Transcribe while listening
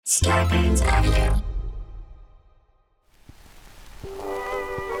Scarpins Avenue.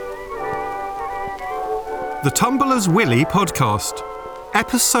 The Tumblr's Willy Podcast,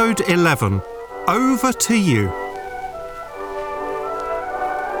 Episode 11, Over to You.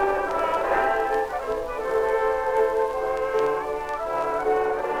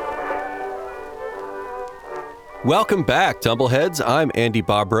 Welcome back, Tumbleheads. I'm Andy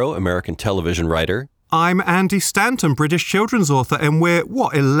Bobrow, American television writer. I'm Andy Stanton, British children's author, and we're,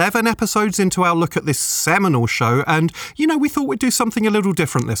 11 episodes into our look at this seminal show, and, we thought we'd do something a little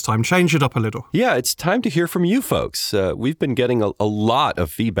different this time, change it up a little. Yeah, it's time to hear from you folks. We've been getting a lot of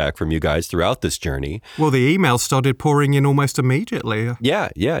feedback from you guys throughout this journey. Well, the emails started pouring in almost immediately.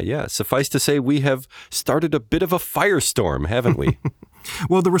 Yeah. Suffice to say, we have started a bit of a firestorm, haven't we?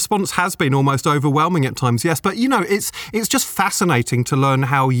 Well, the response has been almost overwhelming at times, yes. But, it's just fascinating to learn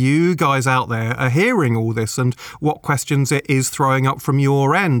how you guys out there are hearing all this and what questions it is throwing up from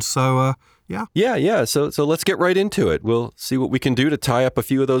your end. So, yeah. Yeah. So let's get right into it. We'll see what we can do to tie up a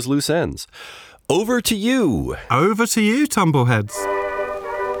few of those loose ends. Over to you. Over to you, Tumbleheads.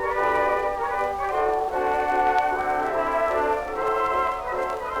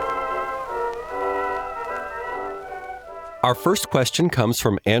 Our first question comes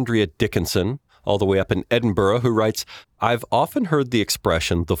from Andrea Dickinson, all the way up in Edinburgh, who writes, I've often heard the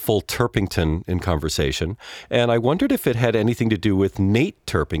expression, the full Turpington, in conversation, and I wondered if it had anything to do with Nate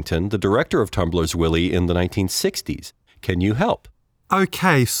Turpington, the director of Tumblr's Willy in the 1960s. Can you help?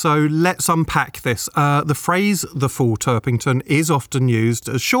 Okay, so let's unpack this. The phrase, the full Turpington, is often used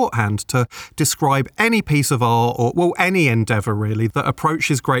as shorthand to describe any piece of art or, any endeavour really, that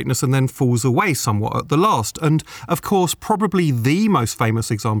approaches greatness and then falls away somewhat at the last. And, of course, probably the most famous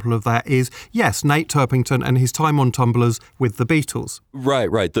example of that is, yes, Nate Turpington and his time on Tumblr's with the Beatles.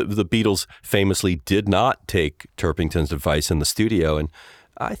 Right. The Beatles famously did not take Turpington's advice in the studio, and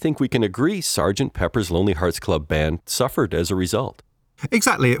I think we can agree Sgt. Pepper's Lonely Hearts Club Band suffered as a result.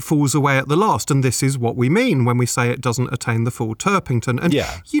 Exactly, it falls away at the last, and this is what we mean when we say it doesn't attain the full Turpington. And,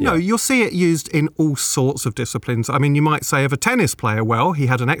 you'll see it used in all sorts of disciplines. I mean, you might say of a tennis player, well, he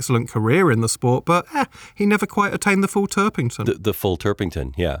had an excellent career in the sport, but he never quite attained the full Turpington. The full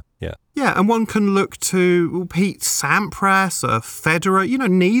Turpington, yeah. Yeah, and one can look to Pete Sampras, Federer,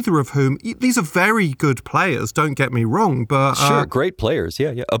 neither of whom, these are very good players, don't get me wrong, but... Sure, great players,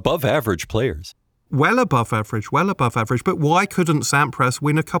 yeah, above average players. Well above average. But why couldn't Sampras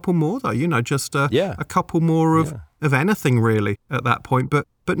win a couple more, though? Just a couple more of anything, really, at that point. But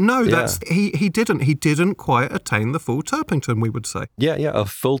no, he didn't quite attain the full Turpington, we would say. Yeah, a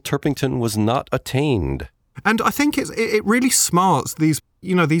full Turpington was not attained. And I think it really smarts these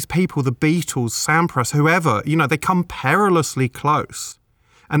people, the Beatles, Sampras, whoever, they come perilously close.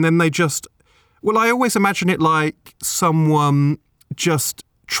 And then they just, I always imagine it like someone just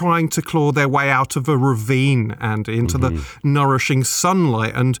trying to claw their way out of a ravine and into the nourishing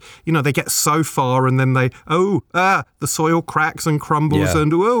sunlight. And, they get so far and then the soil cracks and crumbles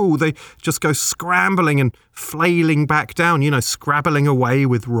and, they just go scrambling and flailing back down, scrabbling away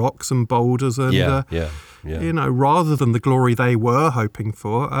with rocks and boulders. And, rather than the glory they were hoping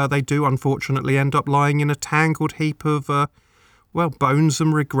for, they do unfortunately end up lying in a tangled heap of, bones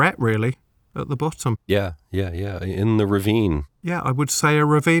and regret, really, at the bottom. Yeah, in the ravine. Yeah, I would say a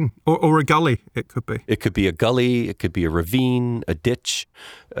ravine or a gully, it could be. It could be a gully, it could be a ravine, a ditch.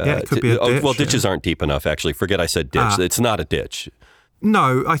 It could be a ditch. Well, ditches aren't deep enough, actually. Forget I said ditch. It's not a ditch.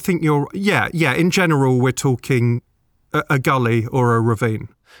 No, I think you're... Yeah, in general, we're talking a gully or a ravine.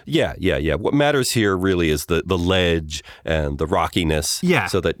 Yeah. What matters here really is the ledge and the rockiness. Yeah.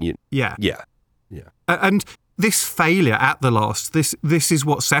 So that you... Yeah. Yeah. And... this failure at the last, this is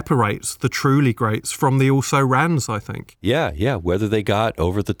what separates the truly greats from the also-rans, I think. Yeah, whether they got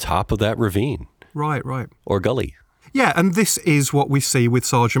over the top of that ravine. Right. Or gully. Yeah, and this is what we see with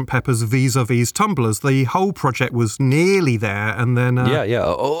Sgt. Pepper's Vis-a-Vis Tumblrs. The whole project was nearly there, and then... Yeah.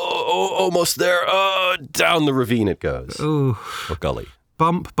 Almost there. Down the ravine it goes. Ooh. Or gully.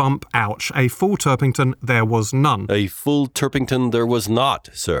 Bump, ouch. A full Turpington, there was none. A full Turpington, there was not,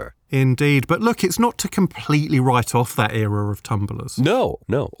 sir. Indeed. But look, it's not to completely write off that era of Tumblrs. No.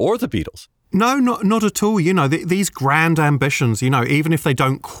 Or the Beatles. No, not at all. These grand ambitions, even if they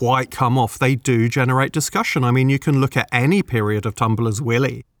don't quite come off, they do generate discussion. I mean, you can look at any period of Tumblr's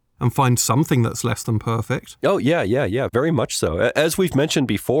Willy and find something that's less than perfect. Oh, yeah, very much so. As we've mentioned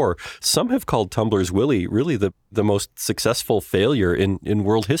before, some have called Tumblr's Willy really the most successful failure in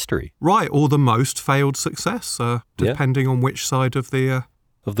world history. Right, or the most failed success, depending on which side of the...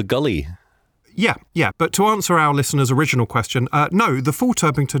 Of the gully. Yeah. But to answer our listener's original question, no, the Full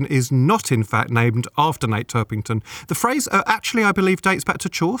Turpington is not in fact named after Nate Turpington. The phrase actually, I believe, dates back to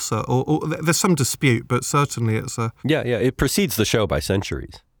Chaucer, or there's some dispute, but certainly it's a... Yeah, it precedes the show by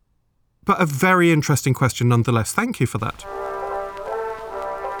centuries. But a very interesting question nonetheless. Thank you for that.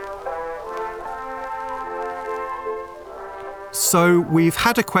 So we've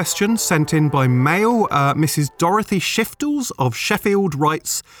had a question sent in by mail. Mrs. Dorothy Shiftles of Sheffield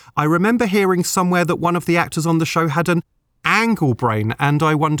writes, I remember hearing somewhere that one of the actors on the show had an angle brain, and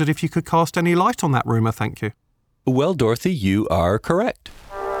I wondered if you could cast any light on that rumour, thank you. Well, Dorothy, you are correct.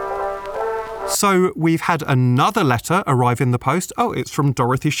 So we've had another letter arrive in the post. Oh, it's from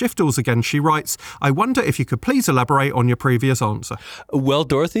Dorothy Shiftles again. She writes, I wonder if you could please elaborate on your previous answer. Well,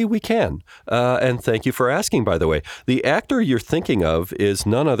 Dorothy, we can. And thank you for asking, by the way. The actor you're thinking of is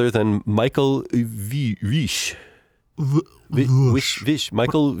none other than Michael Wish.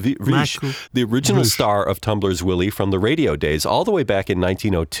 Michael Wish, the original star of Tumblr's Willie from the radio days, all the way back in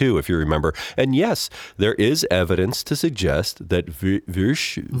 1902, if you remember. And yes, there is evidence to suggest that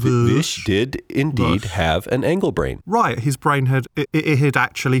Wish did indeed have an angle brain. Right, his brain had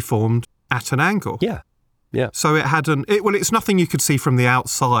actually formed at an angle. Yeah. So it hadn't. It's nothing you could see from the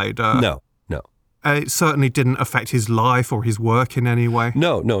outside. No. It certainly didn't affect his life or his work in any way.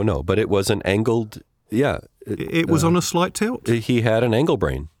 No. But it was an angled. Yeah. It was on a slight tilt. He had an angle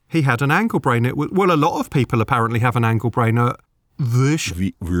brain. He had an angle brain. A lot of people apparently have an angle brain.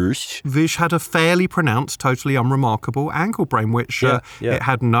 Wish had a fairly pronounced, totally unremarkable angle brain, which it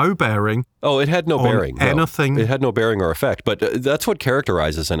had no bearing. Oh, it had no bearing. Anything. No. It had no bearing or effect. But that's what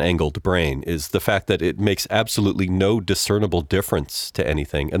characterizes an angled brain, is the fact that it makes absolutely no discernible difference to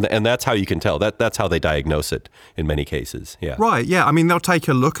anything. And that's how you can tell. That's how they diagnose it in many cases. Yeah. Right, yeah. I mean, they'll take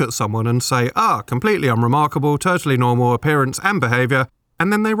a look at someone and say, completely unremarkable, totally normal appearance and behavior.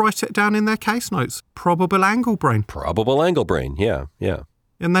 And then they write it down in their case notes. Probable angle brain. Probable angle brain, yeah.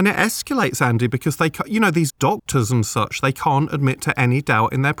 And then it escalates, Andy, because they, these doctors and such, they can't admit to any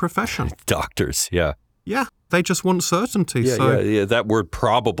doubt in their profession. Doctors, yeah. Yeah, they just want certainty. Yeah. That word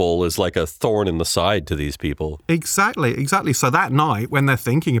probable is like a thorn in the side to these people. Exactly. So that night, when they're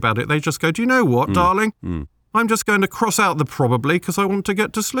thinking about it, they just go, do you know what, darling? I'm just going to cross out the probably because I want to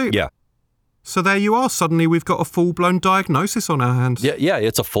get to sleep. Yeah. So there you are. Suddenly we've got a full-blown diagnosis on our hands. Yeah,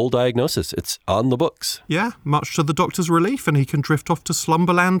 it's a full diagnosis. It's on the books. Yeah, much to the doctor's relief, and he can drift off to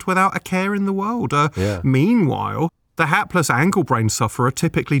slumberland without a care in the world. Meanwhile, the hapless angle brain sufferer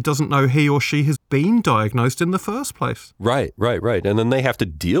typically doesn't know he or she has been diagnosed in the first place. Right. And then they have to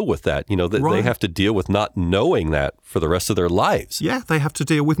deal with that. They have to deal with not knowing that for the rest of their lives. Yeah, they have to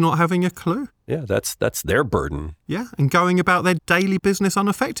deal with not having a clue. Yeah, that's their burden. Yeah, and going about their daily business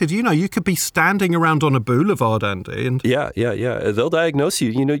unaffected. You could be standing around on a boulevard, Andy, and... Yeah. They'll diagnose you.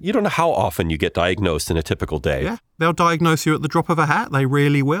 You don't know how often you get diagnosed in a typical day. Yeah, they'll diagnose you at the drop of a hat. They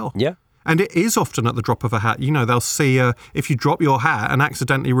really will. Yeah. And it is often at the drop of a hat. They'll see if you drop your hat and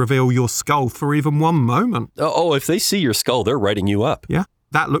accidentally reveal your skull for even one moment. Oh, if they see your skull, they're writing you up. Yeah,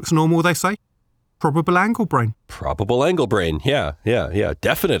 that looks normal, they say. Probable angle brain. Probable angle brain. Yeah.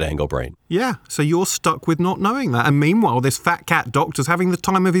 Definite angle brain. Yeah, so you're stuck with not knowing that. And meanwhile, this fat cat doctor's having the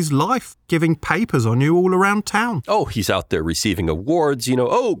time of his life, giving papers on you all around town. Oh, he's out there receiving awards,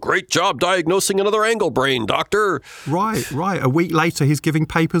 Oh, great job diagnosing another angle brain, doctor. Right. A week later, he's giving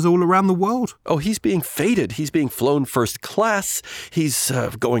papers all around the world. Oh, he's being feted. He's being flown first class. He's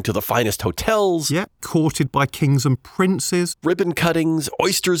going to the finest hotels. Yeah, courted by kings and princes. Ribbon cuttings,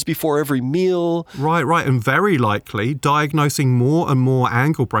 oysters before every meal. Right. And very likely diagnosing more and more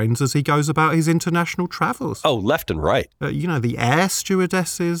angle brains as he goes about his international travels. Oh, left and right. The air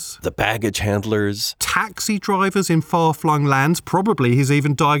stewardesses. The baggage handlers. Taxi drivers in far-flung lands. Probably he's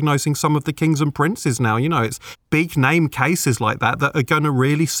even diagnosing some of the kings and princes now. It's big name cases like that are going to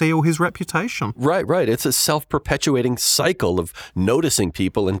really seal his reputation. Right. It's a self-perpetuating cycle of noticing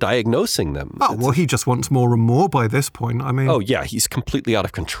people and diagnosing them. Well, he just wants more and more by this point. I mean... Oh, yeah, he's completely out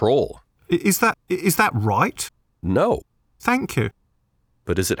of control. Is that right? No. Thank you.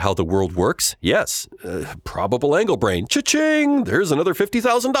 But is it how the world works? Yes. Probable angle brain. Cha-ching! There's another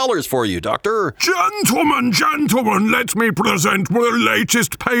 $50,000 for you, doctor. Gentlemen, let me present the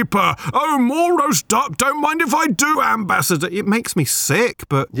latest paper. Oh, more roast duck. Don't mind if I do, Ambassador. It makes me sick,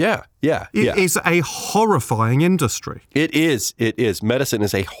 but... Yeah. It is a horrifying industry. It is. Medicine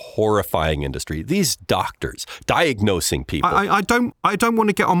is a horrifying industry. These doctors diagnosing people. I don't want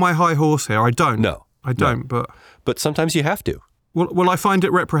to get on my high horse here. I don't. No. I don't, but... But sometimes you have to. Well, I find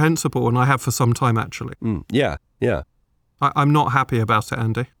it reprehensible, and I have for some time, actually. Yeah. I'm not happy about it,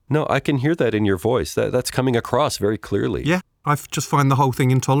 Andy. No, I can hear that in your voice. That's coming across very clearly. Yeah, I just find the whole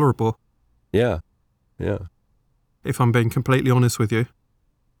thing intolerable. Yeah. Yeah. If I'm being completely honest with you,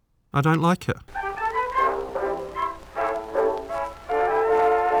 I don't like it.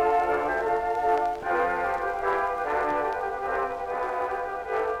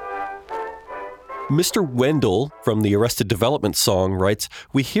 Mr. Wendell from the Arrested Development song writes,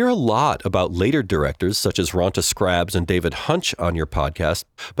 "We hear a lot about later directors such as Ronta Scrabbs and David Hunch on your podcast,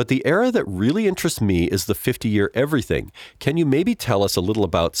 but the era that really interests me is the 50-year everything. Can you maybe tell us a little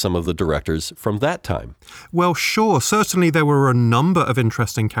about some of the directors from that time?" Well, sure. Certainly there were a number of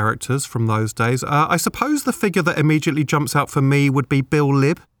interesting characters from those days. I suppose the figure that immediately jumps out for me would be Bill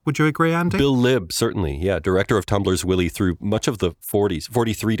Libb. Would you agree, Andy? Bill Libb, certainly. Yeah, director of Tumblr's Willie through much of the 40s,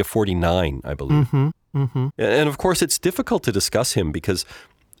 43 to 49, I believe. And of course, it's difficult to discuss him because,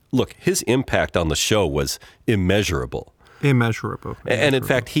 look, his impact on the show was immeasurable. Immeasurable. And in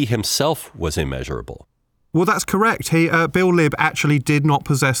fact, he himself was immeasurable. Well, that's correct. Bill Libb actually did not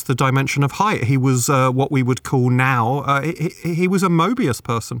possess the dimension of height. He was what we would call now, he was a Mobius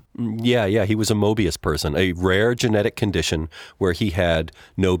person. Yeah, he was a Mobius person, a rare genetic condition where he had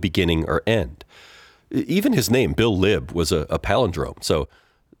no beginning or end. Even his name, Bill Libb, was a palindrome, so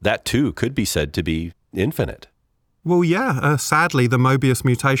that too could be said to be infinite. Well, yeah, sadly, the Mobius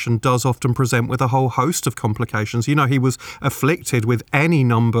mutation does often present with a whole host of complications. You know, he was afflicted with any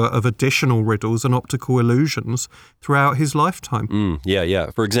number of additional riddles and optical illusions throughout his lifetime.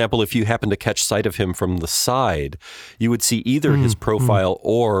 Yeah. For example, if you happen to catch sight of him from the side, you would see either his profile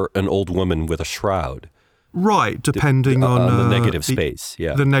or an old woman with a shroud. Right, depending on the negative space,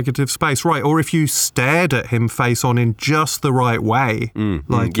 yeah. The negative space, right. Or if you stared at him face on in just the right way.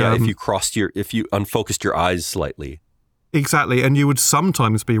 If you unfocused your eyes slightly. Exactly, and you would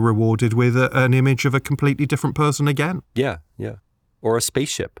sometimes be rewarded with an image of a completely different person again. Yeah. Or a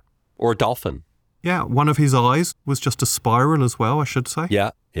spaceship, or a dolphin. Yeah, one of his eyes was just a spiral as well, I should say.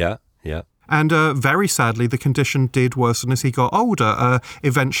 Yeah. And very sadly, the condition did worsen as he got older,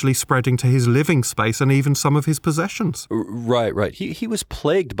 eventually spreading to his living space and even some of his possessions. Right. He was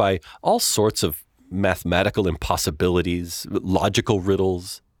plagued by all sorts of mathematical impossibilities, logical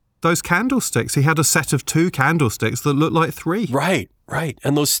riddles. Those candlesticks, he had a set of 2 candlesticks that looked like 3. Right.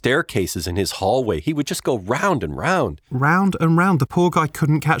 And those staircases in his hallway, he would just go round and round. Round and round. The poor guy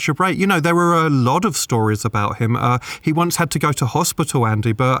couldn't catch a break. You know, there were a lot of stories about him. He once had to go to hospital,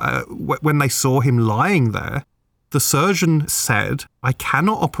 Andy, but when they saw him lying there, the surgeon said, "I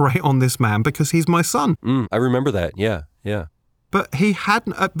cannot operate on this man because he's my son." I remember that, yeah. But he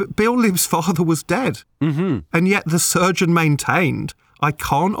hadn't. Bill Libb's father was dead. And yet the surgeon maintained, "I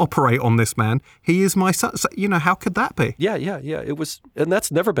can't operate on this man. He is my son." So, you know, how could that be? Yeah. It was, and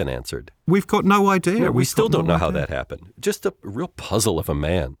that's never been answered. We've got no idea. We still don't know how that happened. Just a real puzzle of a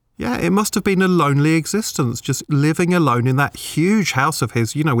man. Yeah, it must have been a lonely existence, just living alone in that huge house of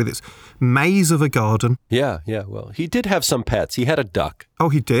his, you know, with its maze of a garden. Yeah. Well, he did have some pets. He had a duck. Oh,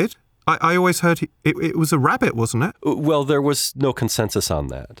 he did? I always heard it was a rabbit, wasn't it? Well, there was no consensus on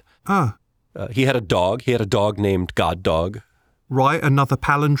that. He had a dog. He had a dog named God Dog. Right, another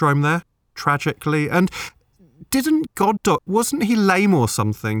palindrome there, tragically. And didn't God Dog, wasn't he lame or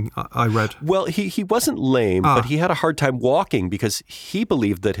something, I read? Well, he wasn't lame, but he had a hard time walking because he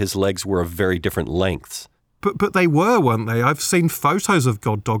believed that his legs were of very different lengths. But they weren't they? I've seen photos of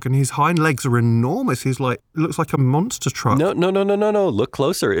God Dog and his hind legs are enormous. He's looks like a monster truck. No. Look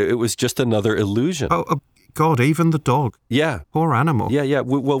closer. It was just another illusion. Oh, God, even the dog. Yeah. Poor animal. Yeah.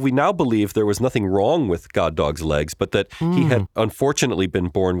 Well, we now believe there was nothing wrong with God Dog's legs, but that he had unfortunately been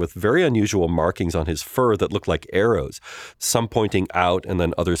born with very unusual markings on his fur that looked like arrows, some pointing out and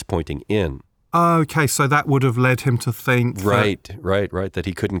then others pointing in. Okay, so that would have led him to think Right, that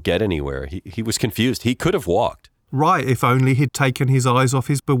he couldn't get anywhere. He was confused. He could have walked. Right, if only he'd taken his eyes off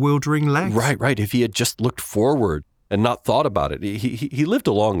his bewildering legs. Right. If he had just looked forward and not thought about it. He lived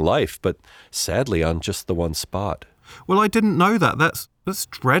a long life, but sadly on just the one spot. Well, I didn't know that. That's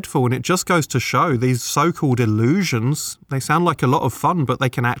dreadful, and it just goes to show these so-called illusions, they sound like a lot of fun, but they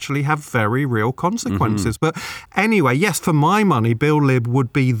can actually have very real consequences. But anyway, yes, for my money, Bill Libb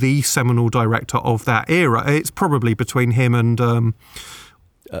would be the seminal director of that era. It's probably between him and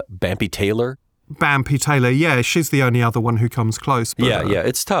Bambi Taylor. Bambi Taylor, yeah, she's the only other one who comes close. But, yeah,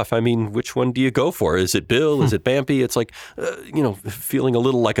 it's tough. I mean, which one do you go for? Is it Bill? Is it Bambi? It's like, feeling a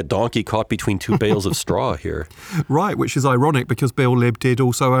little like a donkey caught between 2 bales of straw here. Right, which is ironic because Bill Libb did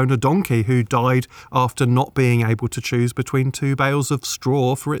also own a donkey who died after not being able to choose between 2 bales of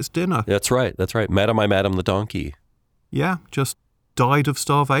straw for its dinner. That's right. Madam, I Madam the donkey. Yeah, just died of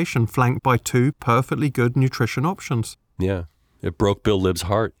starvation, flanked by 2 perfectly good nutrition options. Yeah, it broke Bill Libb's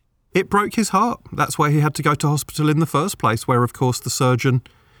heart. It broke his heart. That's why he had to go to hospital in the first place, where, of course, the surgeon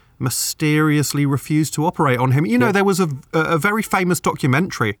mysteriously refused to operate on him. You know, there was a very famous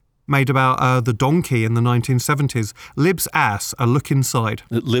documentary made about the donkey in the 1970s, Lib's Ass, A Look Inside.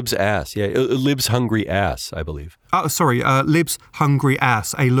 Lib's Ass, yeah. Lib's Hungry Ass, I believe. Lib's Hungry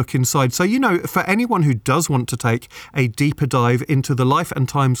Ass, A Look Inside. So, you know, for anyone who does want to take a deeper dive into the life and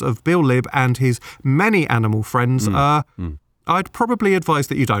times of Bill Lib and his many animal friends, I'd probably advise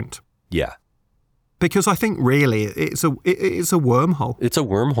that you don't. Yeah. Because I think really it's a wormhole. It's a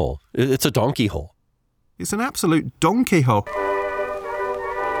wormhole. It's a donkey hole. It's an absolute donkey hole.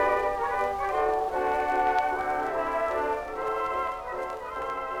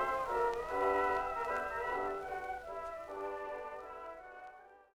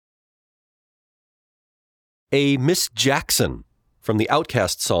 A Miss Jackson from the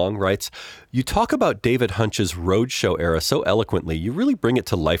Outcast song writes, "You talk about David Hunch's roadshow era so eloquently, you really bring it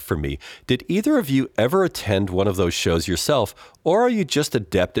to life for me. Did either of you ever attend one of those shows yourself, or are you just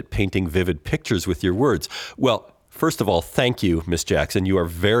adept at painting vivid pictures with your words?" Well, first of all, thank you, Miss Jackson. You are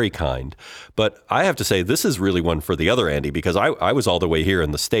very kind. But I have to say, this is really one for the other Andy, because I was all the way here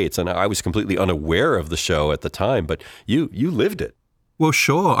in the States, and I was completely unaware of the show at the time, but you lived it. Well,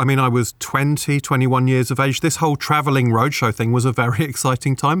 sure. I mean, I was 20, 21 years of age. This whole travelling roadshow thing was a very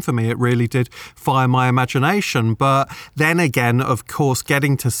exciting time for me. It really did fire my imagination. But then again, of course,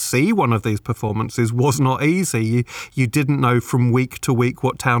 getting to see one of these performances was not easy. You didn't know from week to week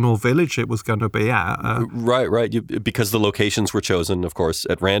what town or village it was going to be at. Right. Because the locations were chosen, of course,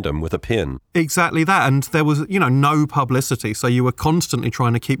 at random with a pin. Exactly that. And there was, no publicity. So you were constantly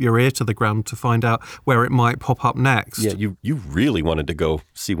trying to keep your ear to the ground to find out where it might pop up next. Yeah, you really wanted to go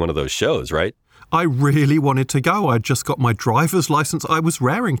see one of those shows, right? I really wanted to go. I just got my driver's license. I was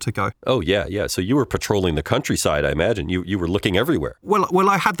raring to go. Oh, yeah. So you were patrolling the countryside, I imagine. You were looking everywhere. Well,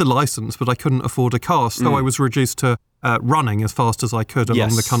 I had the license, but I couldn't afford a car, so I was reduced to running as fast as I could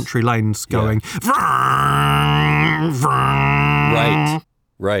along the country lanes, going... Yeah.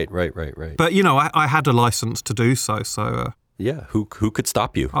 Right. But, I had a license to do so, so... Yeah, who could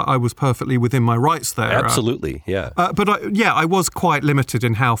stop you? I was perfectly within my rights there. Absolutely, yeah. But I was quite limited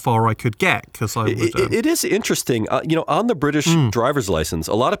in how far I could get, because I would... It is interesting. On the British driver's license,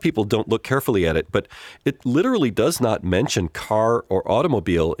 a lot of people don't look carefully at it, but it literally does not mention car or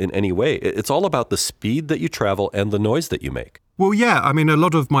automobile in any way. It's all about the speed that you travel and the noise that you make. Well, yeah, I mean, a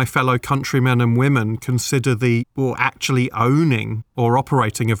lot of my fellow countrymen and women consider actually owning or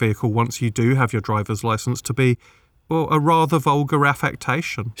operating a vehicle once you do have your driver's license to be... Well, a rather vulgar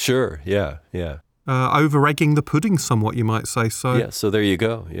affectation. Sure, yeah. Over-egging the pudding somewhat, you might say. So. Yeah, so there you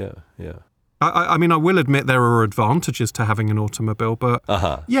go, yeah. I mean, I will admit there are advantages to having an automobile, but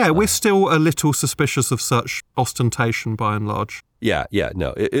we're still a little suspicious of such ostentation by and large. Yeah,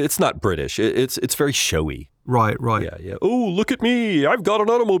 no, it's not British. It's very showy. Right. Yeah. Oh, look at me! I've got an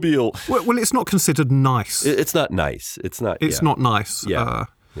automobile. Well, it's not considered nice. It's not nice. It's not nice. Yeah.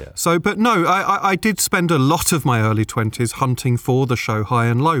 So, but no, I did spend a lot of my early 20s hunting for the show High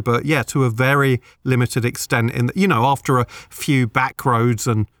and Low, but yeah, to a very limited extent. After a few back roads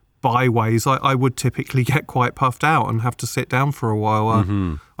and byways, I would typically get quite puffed out and have to sit down for a while.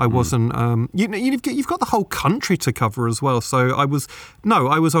 I wasn't, you've got the whole country to cover as well. So I was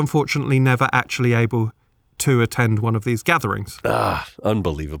unfortunately never actually able to attend one of these gatherings.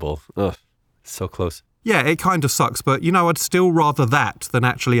 Unbelievable. Ugh, so close. Yeah, it kind of sucks, but, I'd still rather that than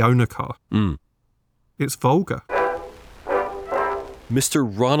actually own a car. It's vulgar. Mr.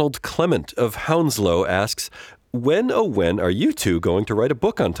 Ronald Clement of Hounslow asks, when are you two going to write a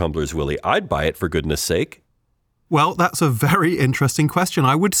book on Tumblr's Willie? I'd buy it, for goodness sake. Well, that's a very interesting question.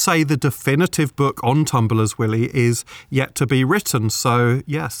 I would say the definitive book on Tumblr's Willie is yet to be written. So,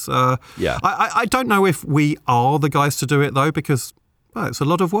 yes. Yeah. I don't know if we are the guys to do it, though, because... Well, it's a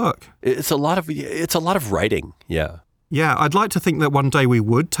lot of work. It's a lot of writing. Yeah. Yeah, I'd like to think that one day we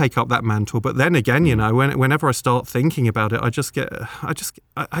would take up that mantle, but then again, whenever I start thinking about it, I just get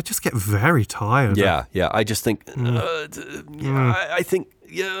very tired. Yeah. I just think, I think,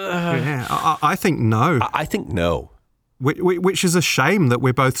 I think no. I think no. Which is a shame that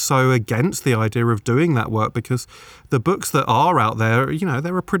we're both so against the idea of doing that work, because the books that are out there,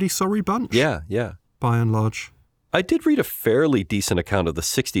 they're a pretty sorry bunch. Yeah. By and large. I did read a fairly decent account of the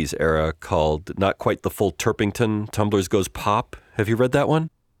 60s era called Not Quite the Full Turpington, Tumblr's Goes Pop. Have you read that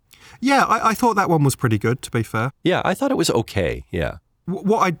one? Yeah, I thought that one was pretty good, to be fair. Yeah, I thought it was okay, yeah.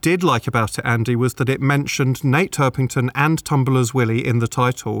 What I did like about it, Andy, was that it mentioned Nate Turpington and Tumblr's Willie in the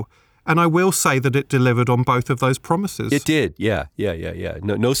title, and I will say that it delivered on both of those promises. It did, yeah.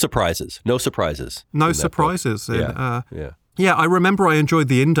 No surprises. No surprises. No surprises. Yeah. Yeah, I remember I enjoyed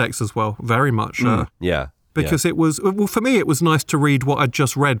the index as well, very much. Yeah. because it was, well, for me, it was nice to read what I'd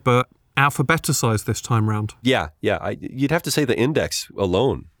just read, but alphabeticized this time round. Yeah. You'd have to say the index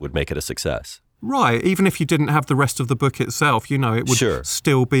alone would make it a success. Right, even if you didn't have the rest of the book itself, it would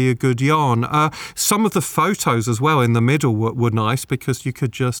still be a good yarn. Some of the photos as well in the middle were nice because you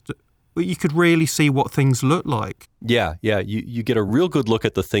could really see what things look like. Yeah, you get a real good look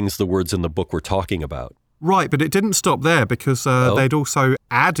at the things the words in the book were talking about. Right, but it didn't stop there because they'd also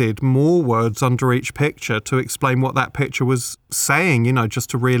added more words under each picture to explain what that picture was saying,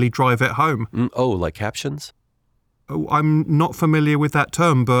 just to really drive it home. Like captions? I'm not familiar with that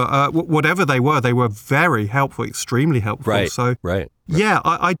term, but whatever they were very helpful, extremely helpful. Right, so, right. Yeah,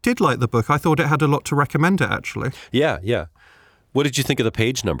 I did like the book. I thought it had a lot to recommend it, actually. Yeah. What did you think of the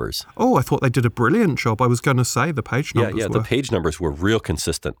page numbers? Oh, I thought they did a brilliant job. I was going to say the page numbers the page numbers were real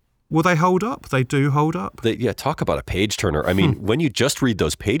consistent. Well, they hold up. They do hold up. Talk about a page turner. I mean, when you just read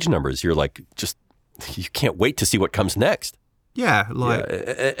those page numbers, you're like, you can't wait to see what comes next. Yeah,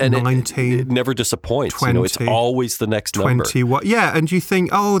 and 19. It never disappoints. 20, it's always the next number. 21. Yeah, and you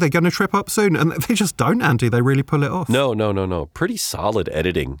think, they're going to trip up soon. And they just don't, Andy. They really pull it off. No. Pretty solid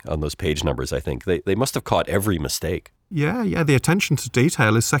editing on those page numbers, I think. They must have caught every mistake. Yeah. The attention to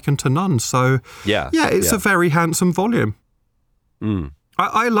detail is second to none. So, it's a very handsome volume.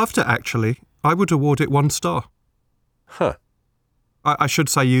 I loved it, actually. I would award it 1 star. Huh. I should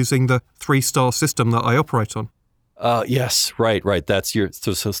say using the 3-star system that I operate on. Yes, right. That's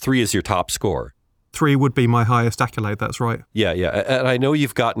so 3 is your top score. 3 would be my highest accolade, that's right. Yeah. And I know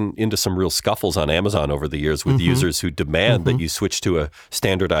you've gotten into some real scuffles on Amazon over the years with users who demand that you switch to a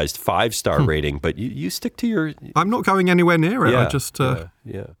standardized 5-star rating, but you stick to your... I'm not going anywhere near it. Yeah, I just... Because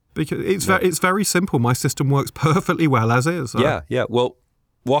Yeah. it's very simple. My system works perfectly well as is. Yeah. Well,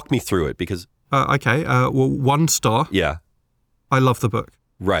 walk me through it because... Okay. 1 star. Yeah. I love the book.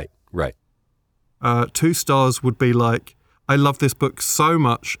 Right. 2 stars would be like, I love this book so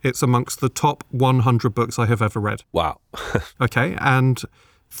much, it's amongst the top 100 books I have ever read. Wow. Okay, and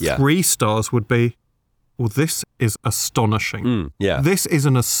 3 stars would be, well, this is astonishing. This is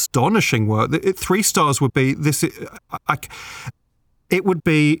an astonishing work. 3 stars would be,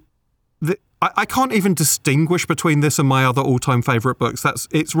 I can't even distinguish between this and my other all-time favourite books.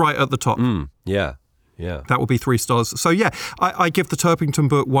 It's right at the top. Yeah. That would be 3 stars. So I give the Turpington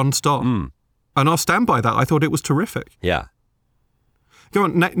book 1 star. And I'll stand by that. I thought it was terrific. Yeah. Go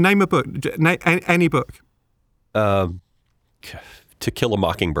on, name a book. Any book. To Kill a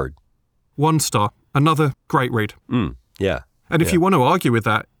Mockingbird. 1 star. Another great read. Yeah. And if you want to argue with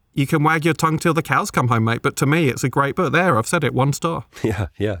that, you can wag your tongue till the cows come home, mate. But to me, it's a great book. There, I've said it, 1 star. Yeah.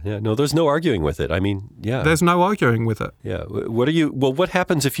 No, there's no arguing with it. I mean, yeah. There's no arguing with it. Yeah. What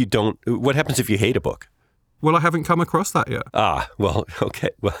happens if you hate a book? Well, I haven't come across that yet. Well, okay.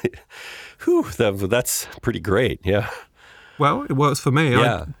 Well, that's pretty great. Yeah. Well, it works for me.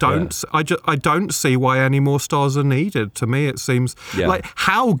 Yeah, I don't see why any more stars are needed. To me, it seems like,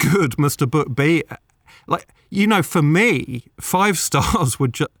 how good must a book be? Like, for me, 5 stars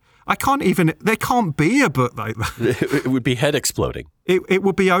would just... there can't be a book like that. It would be head exploding. It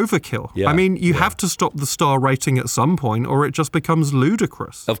would be overkill. Yeah, I mean, you have to stop the star rating at some point or it just becomes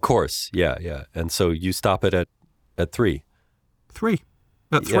ludicrous. Of course, yeah. And so you stop it at 3. 3.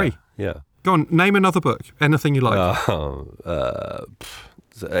 At 3. Yeah. Go on, name another book. Anything you like.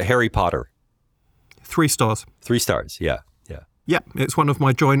 Harry Potter. 3 stars. 3 stars, yeah. Yeah, it's one of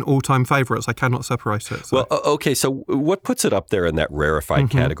my joint all-time favourites. I cannot separate it. So. Well, okay, so what puts it up there in that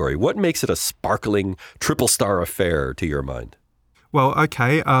rarefied category? What makes it a sparkling triple-star affair to your mind? Well,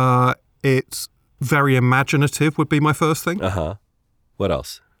 okay, it's very imaginative would be my first thing. What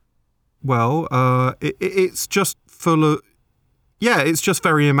else? Well, it's just full of... Yeah, it's just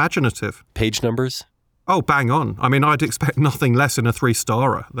very imaginative. Page numbers? Oh, bang on. I mean, I'd expect nothing less in a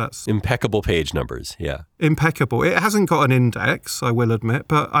 3-starer. That's impeccable page numbers, yeah. Impeccable. It hasn't got an index, I will admit,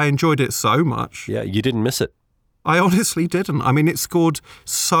 but I enjoyed it so much. Yeah, you didn't miss it. I honestly didn't. I mean, it scored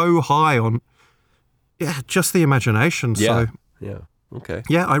so high on, just the imagination. Yeah, so, yeah, okay.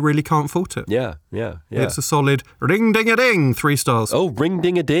 Yeah, I really can't fault it. Yeah. It's a solid ring-ding-a-ding, 3 stars. Oh,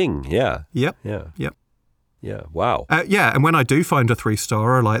 ring-ding-a-ding, yeah. Yep. Yeah. Yeah, wow. And when I do find a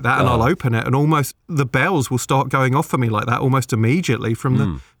 3-starer like that and I'll open it and almost the bells will start going off for me like that almost immediately from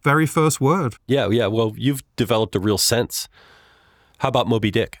the very first word. Yeah. Well, you've developed a real sense. How about Moby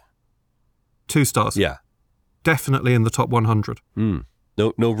Dick? 2 stars. Yeah. Definitely in the top 100.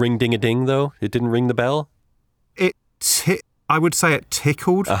 No ring-ding-a-ding, though? It didn't ring the bell? I would say it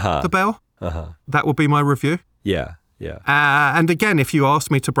tickled the bell. That would be my review. Yeah. And again, if you asked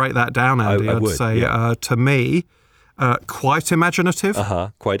me to break that down, Andy, I I'd would, say to me, quite imaginative.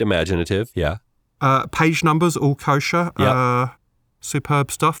 Quite imaginative, yeah. Page numbers, all kosher. Yep.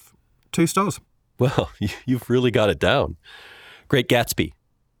 Superb stuff. 2 stars. Well, you've really got it down. Great Gatsby.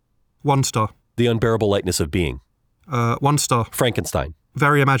 1 star. The Unbearable Lightness of Being. 1 star. Frankenstein.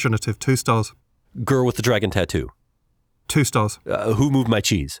 Very imaginative. 2 stars. Girl with the Dragon Tattoo. 2 stars. Who Moved My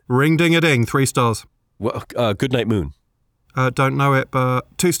Cheese? Ring ding a ding. 3 stars. Well, Goodnight Moon. Don't know it,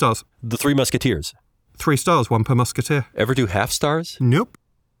 but 2 stars. The Three Musketeers. 3 stars. 1 per musketeer. Ever do half stars? Nope.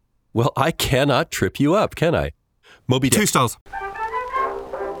 Well, I cannot trip you up, can I? Moby Dick. 2 stars.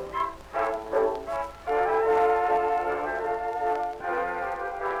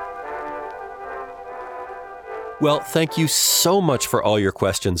 Well, thank you so much for all your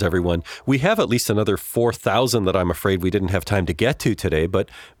questions, everyone. We have at least another 4,000 that I'm afraid we didn't have time to get to today, but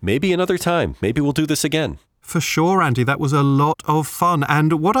maybe another time. Maybe we'll do this again. For sure, Andy. That was a lot of fun.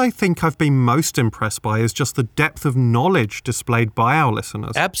 And what I think I've been most impressed by is just the depth of knowledge displayed by our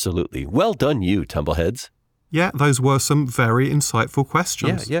listeners. Absolutely. Well done, you tumbleheads. Yeah, those were some very insightful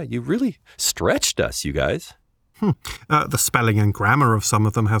questions. Yeah, you really stretched us, you guys. The spelling and grammar of some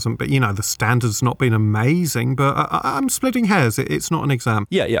of them hasn't been, the standard's not been amazing, but I'm splitting hairs. It's not an exam.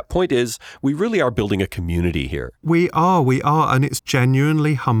 Yeah. Point is, we really are building a community here. We are, and it's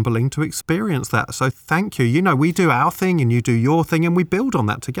genuinely humbling to experience that. So thank you. We do our thing and you do your thing and we build on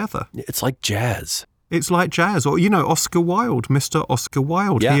that together. It's like jazz. It's like jazz, or, Oscar Wilde, Mr. Oscar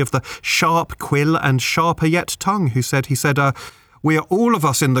Wilde, Yeah. He of the sharp quill and sharper yet tongue, he said, we are all of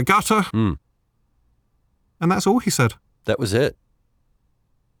us in the gutter. And that's all he said. That was it.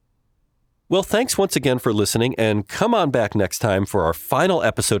 Well, thanks once again for listening, and come on back next time for our final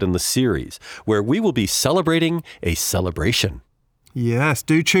episode in the series, where we will be celebrating a celebration. Yes,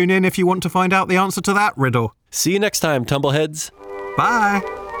 do tune in if you want to find out the answer to that riddle. See you next time, tumbleheads. Bye.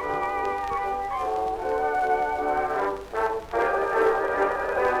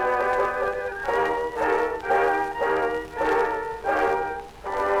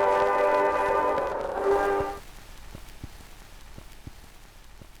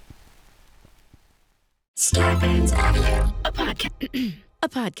 Starburns Audio. A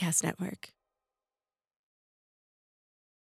podcast network.